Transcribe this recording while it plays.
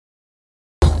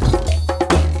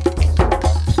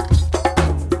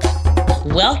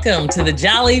Welcome to the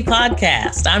Jolly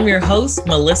Podcast. I'm your host,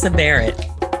 Melissa Barrett.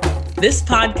 This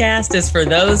podcast is for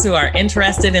those who are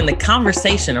interested in the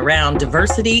conversation around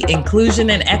diversity, inclusion,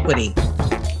 and equity.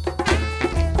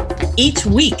 Each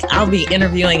week, I'll be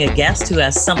interviewing a guest who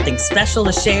has something special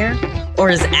to share or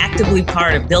is actively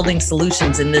part of building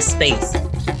solutions in this space.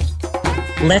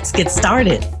 Let's get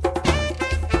started.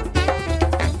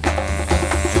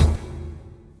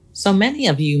 So many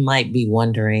of you might be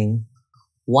wondering,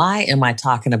 why am I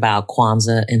talking about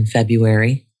Kwanzaa in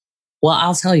February? Well,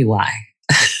 I'll tell you why.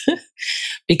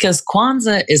 Because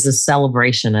Kwanzaa is a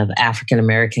celebration of African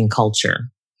American culture.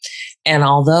 And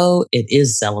although it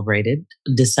is celebrated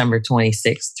December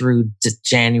 26th through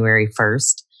January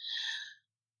 1st,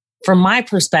 from my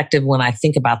perspective, when I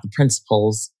think about the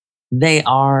principles, they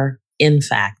are, in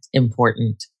fact,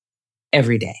 important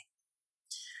every day.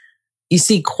 You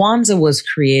see, Kwanzaa was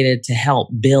created to help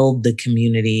build the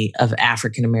community of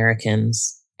African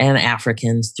Americans and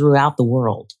Africans throughout the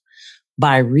world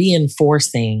by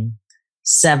reinforcing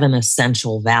 7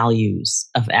 essential values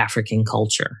of African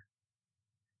culture.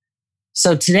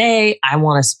 So today, I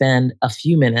want to spend a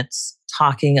few minutes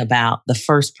talking about the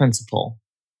first principle.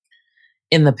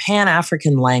 In the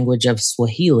Pan-African language of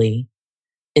Swahili,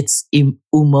 it's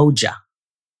umoja.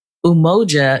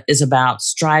 Umoja is about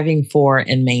striving for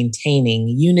and maintaining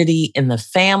unity in the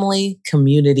family,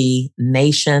 community,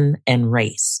 nation, and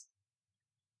race.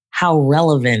 How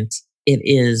relevant it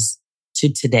is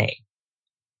to today.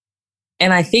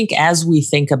 And I think as we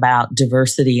think about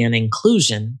diversity and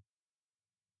inclusion,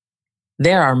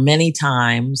 there are many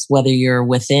times, whether you're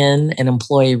within an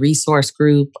employee resource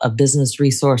group, a business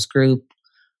resource group,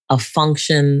 a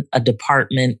function, a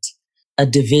department, a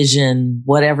division,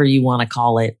 whatever you want to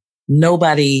call it,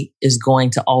 nobody is going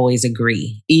to always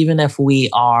agree, even if we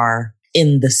are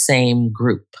in the same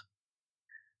group.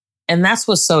 And that's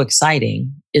what's so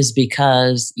exciting, is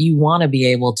because you want to be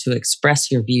able to express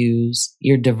your views,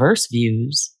 your diverse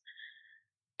views,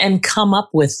 and come up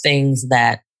with things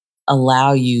that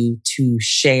allow you to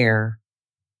share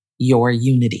your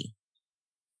unity.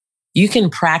 You can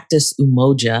practice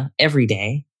umoja every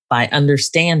day by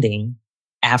understanding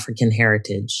African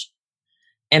heritage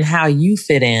and how you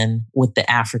fit in with the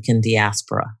African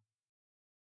diaspora.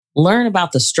 Learn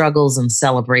about the struggles and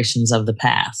celebrations of the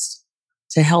past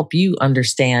to help you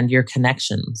understand your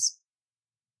connections.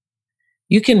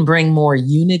 You can bring more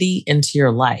unity into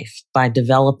your life by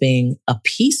developing a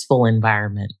peaceful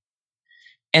environment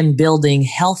and building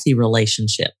healthy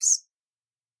relationships.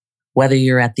 Whether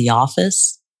you're at the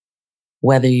office,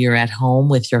 whether you're at home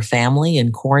with your family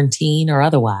in quarantine or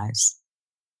otherwise.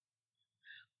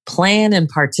 Plan and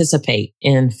participate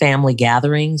in family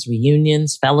gatherings,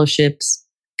 reunions, fellowships,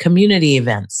 community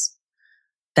events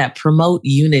that promote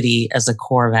unity as a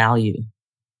core value.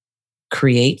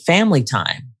 Create family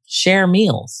time. Share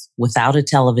meals without a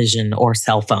television or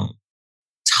cell phone.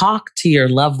 Talk to your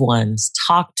loved ones.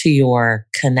 Talk to your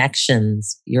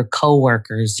connections, your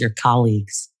coworkers, your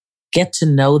colleagues. Get to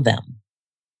know them.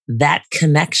 That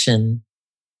connection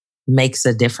makes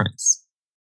a difference.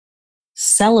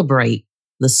 Celebrate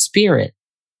the spirit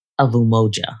of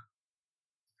umoja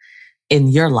in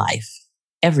your life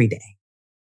every day.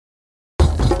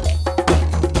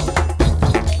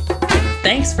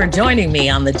 Thanks for joining me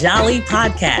on the Jolly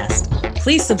Podcast.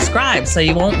 Please subscribe so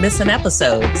you won't miss an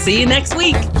episode. See you next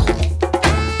week.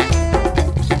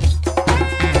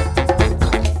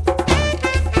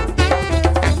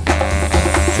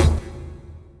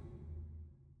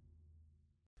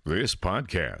 This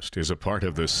podcast is a part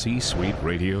of the C-Suite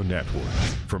Radio Network.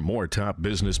 For more top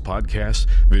business podcasts,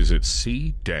 visit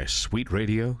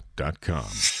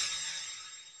c-suiteradio.com.